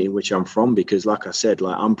community in which I'm from. Because like I said,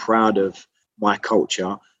 like I'm proud of my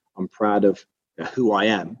culture. I'm proud of who I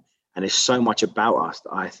am. And there's so much about us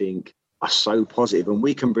that I think are so positive. And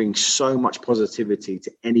we can bring so much positivity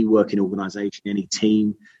to any working organisation, any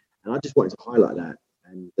team. And I just wanted to highlight that.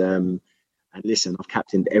 And listen, I've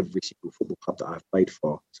captained every single football club that I've played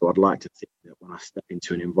for. So I'd like to think that when I step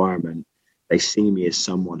into an environment, they see me as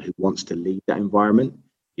someone who wants to lead that environment,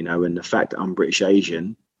 and the fact that I'm British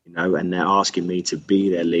Asian, and they're asking me to be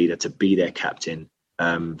their leader, to be their captain,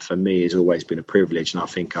 for me has always been a privilege. And I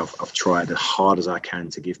think I've tried as hard as I can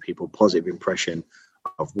to give people a positive impression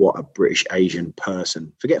of what a British Asian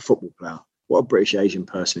person, forget football player, what a British Asian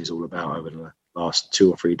person is all about over the last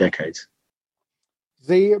 2 or 3 decades.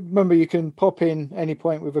 Remember, you can pop in any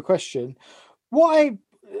point with a question.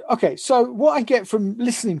 So what I get from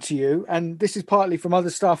listening to you, and this is partly from other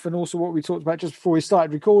stuff and also what we talked about just before we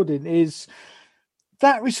started recording, is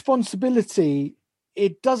that responsibility.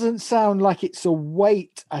 It doesn't sound like it's a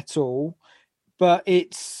weight at all, but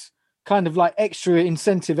it's kind of like extra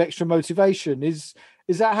incentive, extra motivation. Is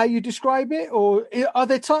that how you describe it? Or are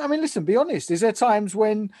there times, listen, be honest, is there times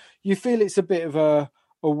when you feel it's a bit of a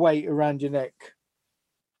weight around your neck?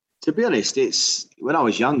 To be honest, when I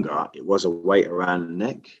was younger, it was a weight around the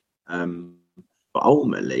neck. But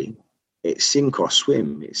ultimately, it's sink or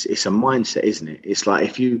swim. It's a mindset, isn't it? It's like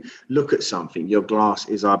if you look at something, your glass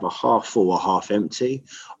is either half full or half empty.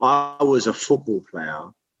 I was a football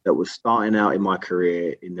player that was starting out in my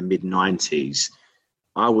career in the mid-90s.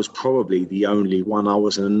 I was probably the only one. I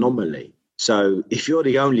was an anomaly. So if you're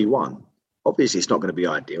the only one, obviously it's not going to be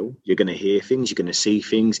ideal. You're going to hear things, you're going to see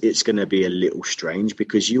things. It's going to be a little strange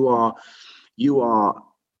because you are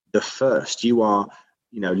the first. You are,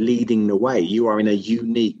 leading the way. You are in a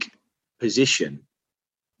unique position.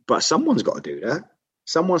 But someone's got to do that.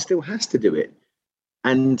 Someone still has to do it.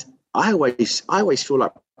 And I always feel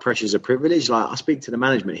like pressure's a privilege. Like I speak to the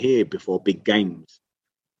management here before big games.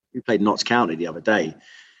 We played Notts County the other day,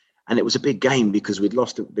 and it was a big game because we'd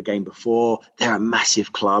lost the game before. They're a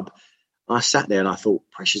massive club. I sat there and I thought,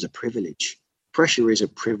 pressure's a privilege. Pressure is a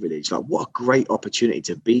privilege. Like, what a great opportunity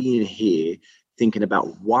to be in here thinking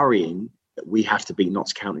about worrying that we have to beat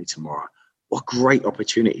Notts County tomorrow. What a great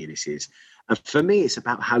opportunity this is. And for me, it's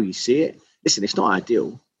about how you see it. Listen, it's not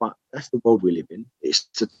ideal, but that's the world we live in. It's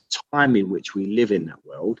the time in which we live in that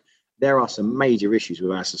world. There are some major issues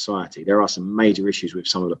with our society. There are some major issues with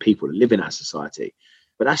some of the people that live in our society.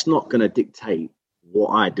 But that's not going to dictate what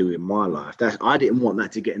I do in my life. I didn't want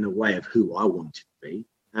that to get in the way of who I wanted to be.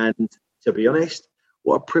 And to be honest,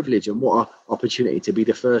 what a privilege and what an opportunity to be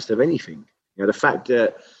the first of anything. The fact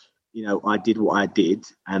that, I did what I did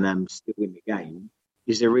and I'm still in the game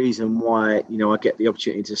is the reason why, I get the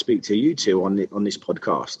opportunity to speak to you two on this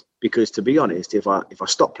podcast. Because to be honest, if I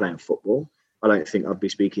stopped playing football, I don't think I'd be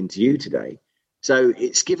speaking to you today. So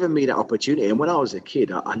it's given me that opportunity. And when I was a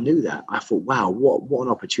kid, I knew that. I thought, wow, what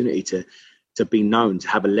an opportunity to be known, to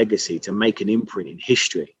have a legacy, to make an imprint in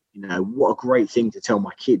history. What a great thing to tell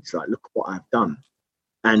my kids, like, look what I've done.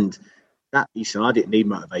 And that, I didn't need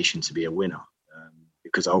motivation to be a winner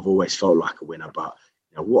because I've always felt like a winner. But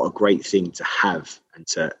what a great thing to have and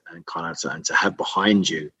to have behind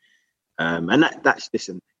you. And that's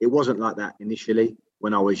listen, it wasn't like that initially.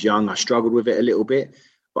 When I was young, I struggled with it a little bit,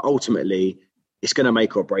 but ultimately it's going to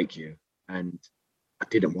make or break you. And I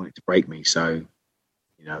didn't want it to break me. So,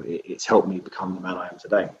 it's helped me become the man I am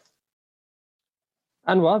today.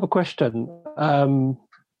 And I have a question.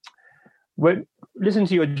 When listening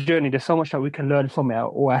to your journey, there's so much that we can learn from it,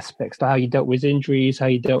 all aspects, like how you dealt with injuries, how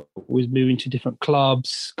you dealt with moving to different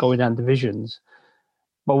clubs, going down divisions.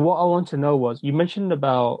 But what I want to know was, you mentioned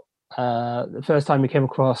about the first time you came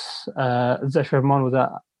across Zesh Rahman was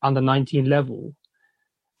at under 19 level.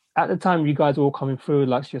 At the time, you guys were all coming through,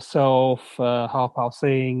 like yourself, Harpal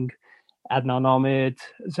Singh, Adnan Ahmed,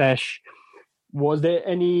 Zesh. Was there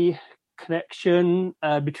any connection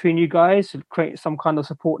between you guys to create some kind of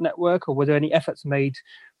support network, or were there any efforts made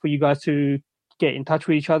for you guys to get in touch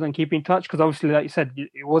with each other and keep in touch? Because obviously, like you said,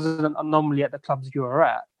 it wasn't an anomaly at the clubs you were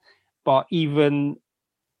at, but even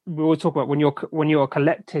we will talk about when you're a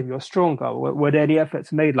collective, you're stronger. Were there any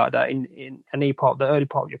efforts made like that in any part, the early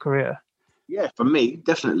part of your career? Yeah, for me,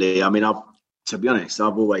 definitely. To be honest,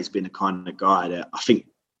 I've always been the kind of guy that I think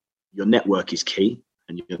your network is key,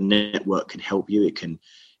 and your network can help you. It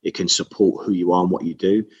can support who you are and what you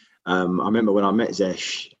do. I remember when I met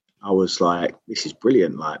Zesh, I was like, this is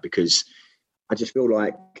brilliant, because I just feel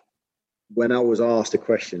like when I was asked a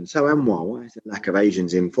question, so Anwar, why is the lack of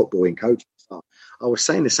Asians in football in coaching staff? I was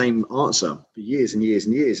saying the same answer for years and years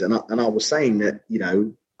and years. And I was saying that,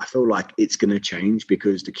 I feel like it's going to change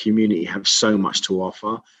because the community have so much to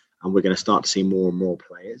offer and we're going to start to see more and more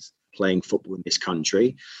players playing football in this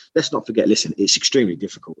country. Let's not forget, listen, it's extremely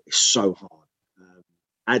difficult. It's so hard.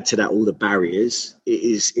 Add to that all the barriers. It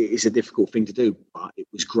is a difficult thing to do, but it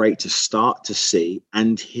was great to start to see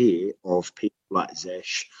and hear of people like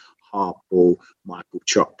Zesh, Harpal, Michael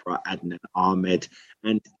Chopra, Adnan Ahmed,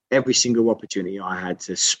 and every single opportunity I had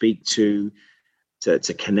to speak to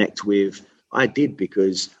connect with, I did,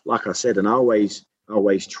 because like I said, and I always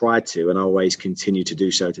tried to, and I always continue to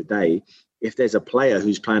do so today. If there's a player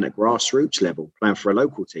who's playing at grassroots level, playing for a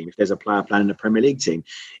local team, if there's a player playing in a Premier League team,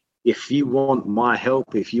 if you want my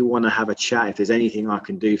help, if you want to have a chat, if there's anything I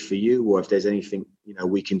can do for you, or if there's anything,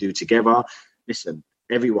 we can do together, listen,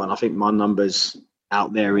 everyone, I think my number's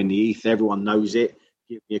out there in the ether. Everyone knows it.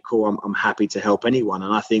 Give me a call. I'm happy to help anyone.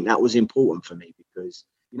 And I think that was important for me because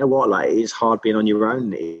you know what, like, it is hard being on your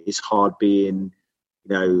own. It is hard being,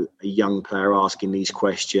 a young player asking these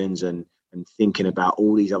questions and thinking about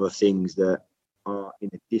all these other things that are in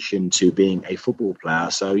addition to being a football player.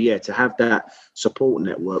 So yeah, to have that support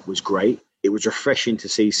network was great. It was refreshing to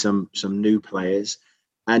see some new players,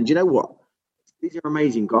 and you know what, these are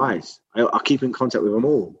amazing guys. I keep in contact with them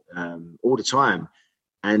all the time,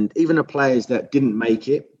 and even the players that didn't make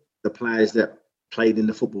it, the players that played in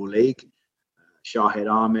the Football League, Shahed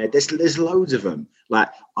Ahmed, there's loads of them. Like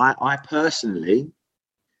I personally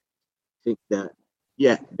think that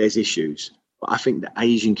there's issues. But I think the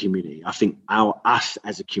Asian community, I think us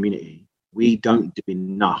as a community, we don't do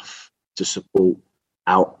enough to support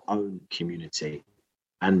our own community.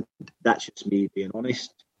 And that's just me being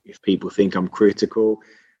honest. If people think I'm critical,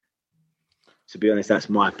 to be honest, that's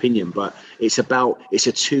my opinion. But it's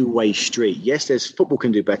a two-way street. Yes, football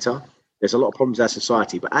can do better. There's a lot of problems in our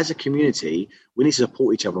society. But as a community, we need to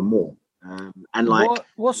support each other more.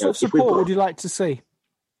 What sort of support would you like to see?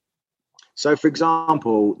 So, for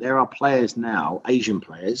example, there are players now, Asian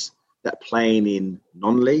players, that are playing in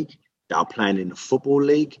non-league, that are playing in the Football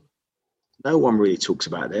League. No one really talks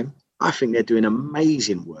about them. I think they're doing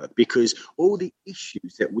amazing work because all the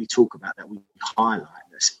issues that we talk about, that we highlight,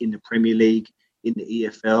 that's in the Premier League, in the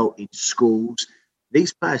EFL, in schools,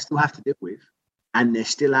 these players still have to deal with. And they're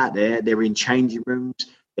still out there. They're in changing rooms.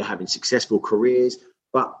 They're having successful careers.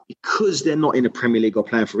 But because they're not in the Premier League or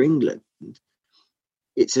playing for England,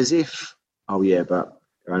 it's as if, but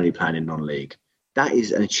they're only playing in non-league. That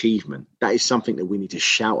is an achievement. That is something that we need to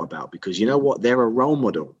shout about because you know what? They're a role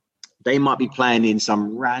model. They might be playing in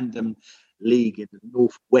some random league in the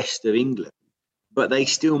northwest of England, but they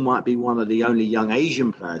still might be one of the only young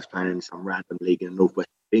Asian players playing in some random league in the northwest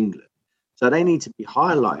of England. So they need to be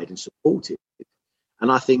highlighted and supported.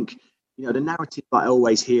 And I think, the narrative I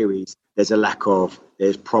always hear is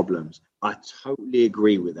there's problems. I totally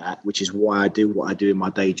agree with that, which is why I do what I do in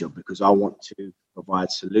my day job, because I want to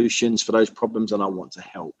provide solutions for those problems and I want to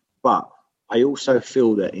help. But I also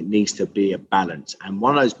feel that it needs to be a balance. And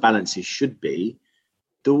one of those balances should be,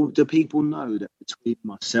 do people know that between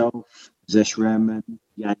myself, Zesh Rahman,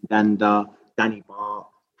 Yan Danda, Danny Bart,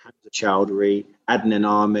 Hamza Chowdhury, Adnan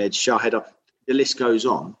Ahmed, Shahed, the list goes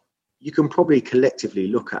on, you can probably collectively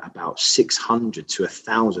look at about 600 to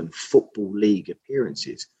 1,000 Football League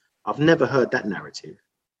appearances. I've never heard that narrative,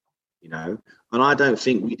 and I don't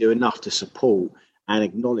think we do enough to support and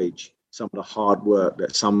acknowledge some of the hard work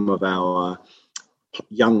that some of our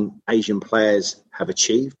young Asian players have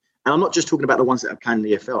achieved. And I'm not just talking about the ones that are playing in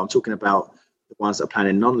the EFL. I'm talking about the ones that are playing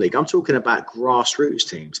in non-league. I'm talking about grassroots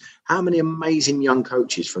teams. How many amazing young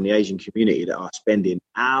coaches from the Asian community that are spending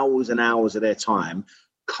hours and hours of their time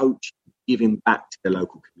coaching, giving back to the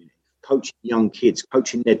local community, coaching young kids,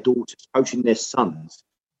 coaching their daughters, coaching their sons.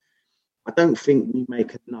 I don't think we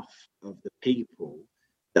make enough of the people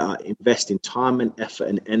that are investing time and effort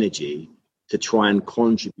and energy to try and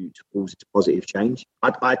contribute towards positive change.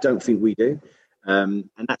 I don't think we do. And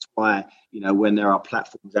that's why, when there are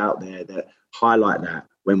platforms out there that highlight that,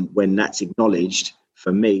 when that's acknowledged,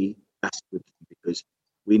 for me, that's good because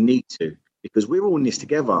we need to, because we're all in this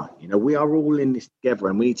together. We are all in this together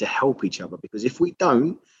and we need to help each other, because if we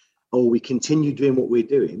don't, or we continue doing what we're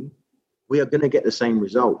doing, we are going to get the same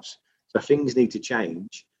results. So things need to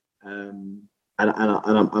change, and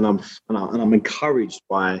I'm encouraged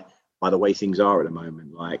by the way things are at the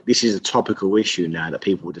moment. Like, this is a topical issue now that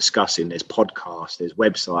people are discussing. There's podcasts, there's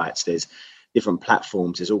websites, there's different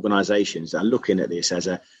platforms, there's organisations that are looking at this as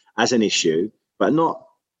an issue, but not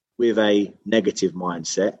with a negative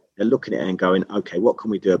mindset. They're looking at it and going, okay, what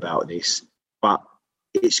can we do about this? But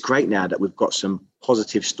it's great now that we've got some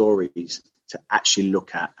positive stories to actually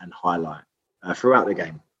look at and highlight throughout the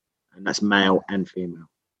game, and that's male and female.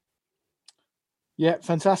 Yeah,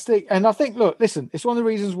 fantastic. And I think, look, listen, it's one of the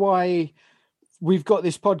reasons why we've got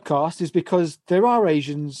this podcast is because there are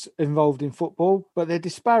Asians involved in football, but they're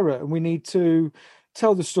disparate, and we need to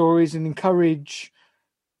tell the stories and encourage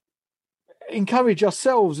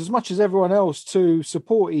ourselves as much as everyone else to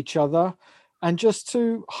support each other and just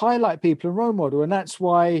to highlight people and role model. And that's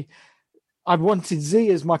why I wanted Z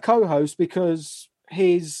as my co-host, because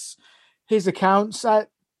his accounts at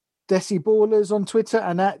Desi Ballers on Twitter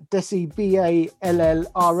and at Desi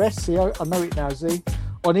BALLRS, I know it now, Z,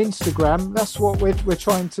 on Instagram. That's what we're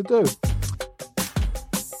trying to do.